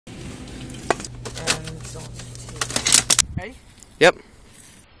Ready? Yep.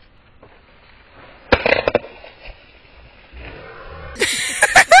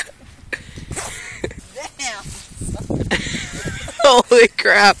 Damn. Holy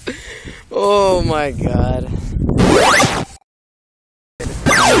crap. Oh my god.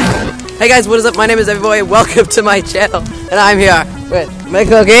 Hey guys, what is up? My name is Evyboy. Welcome to my channel. And I'm here with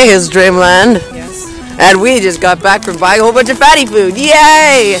MCookie, his dreamland. Yes. And we just got back from buying a whole bunch of fatty food.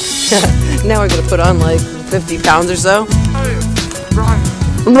 Yay! Now we're gonna put on like 50 pounds or so.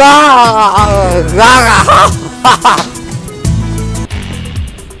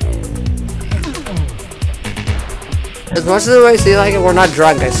 As much as I see like it, we're not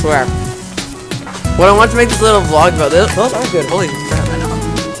drunk, I swear. What I want to make this little vlog about this. Those are good. Holy crap! I know.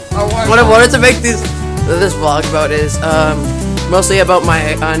 What I wanted to make this vlog about is mostly about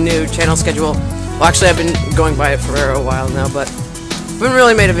my new channel schedule. Well, actually, I've been going by it for a while now, but I haven't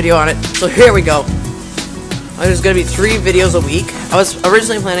really made a video on it. So here we go. There's gonna be 3 videos a week. I was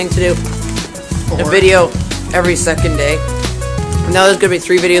originally planning to do a video every second day. Now there's gonna be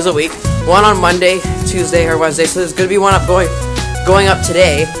 3 videos a week. One on Monday, Tuesday, or Wednesday. So there's gonna be one up going up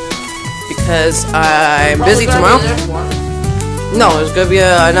today because I'm busy tomorrow. No, there's gonna be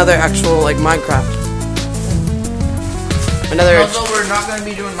another actual like Minecraft. Although we're not gonna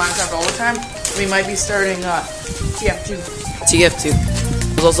be doing Minecraft all the time, we might be starting TF2. TF2.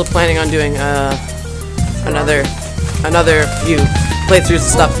 I was also planning on doing another few playthroughs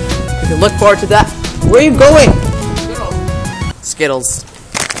and stuff. You can look forward to that. Where are you going? Skittles.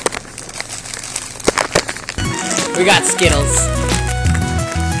 We got Skittles.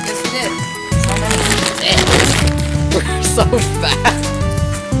 Yes, we did. We're so fast.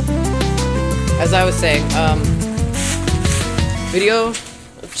 As I was saying, video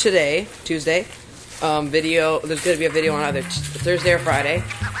today, Tuesday. Video. There's gonna be a video on either Thursday or Friday.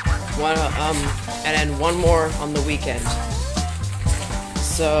 One, and then one more on the weekend.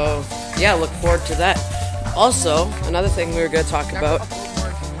 So yeah, look forward to that. Also, another thing we were gonna talk about.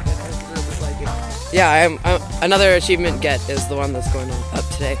 Yeah, another achievement get is the one that's going on up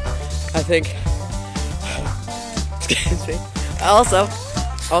today. I think. Excuse me. Also,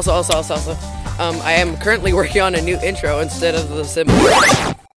 I am currently working on a new intro instead of the symbol.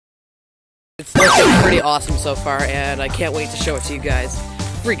 It's looking pretty awesome so far, and I can't wait to show it to you guys.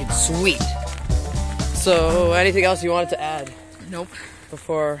 Freaking sweet. So, anything else you wanted to add? Nope.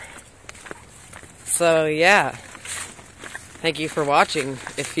 Before. So, yeah. Thank you for watching.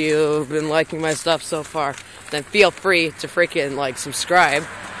 If you've been liking my stuff so far, then feel free to freaking like subscribe.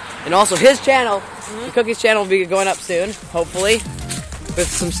 And also his channel, McCookie's channel will be going up soon, hopefully, with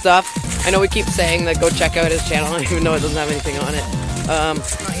some stuff. I know we keep saying that go check out his channel, even though it doesn't have anything on it.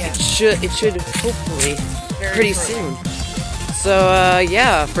 It should hopefully pretty soon. So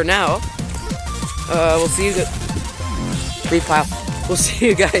yeah, for now, we'll see you. Free file. We'll see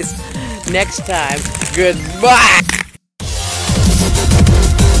you guys next time. Goodbye.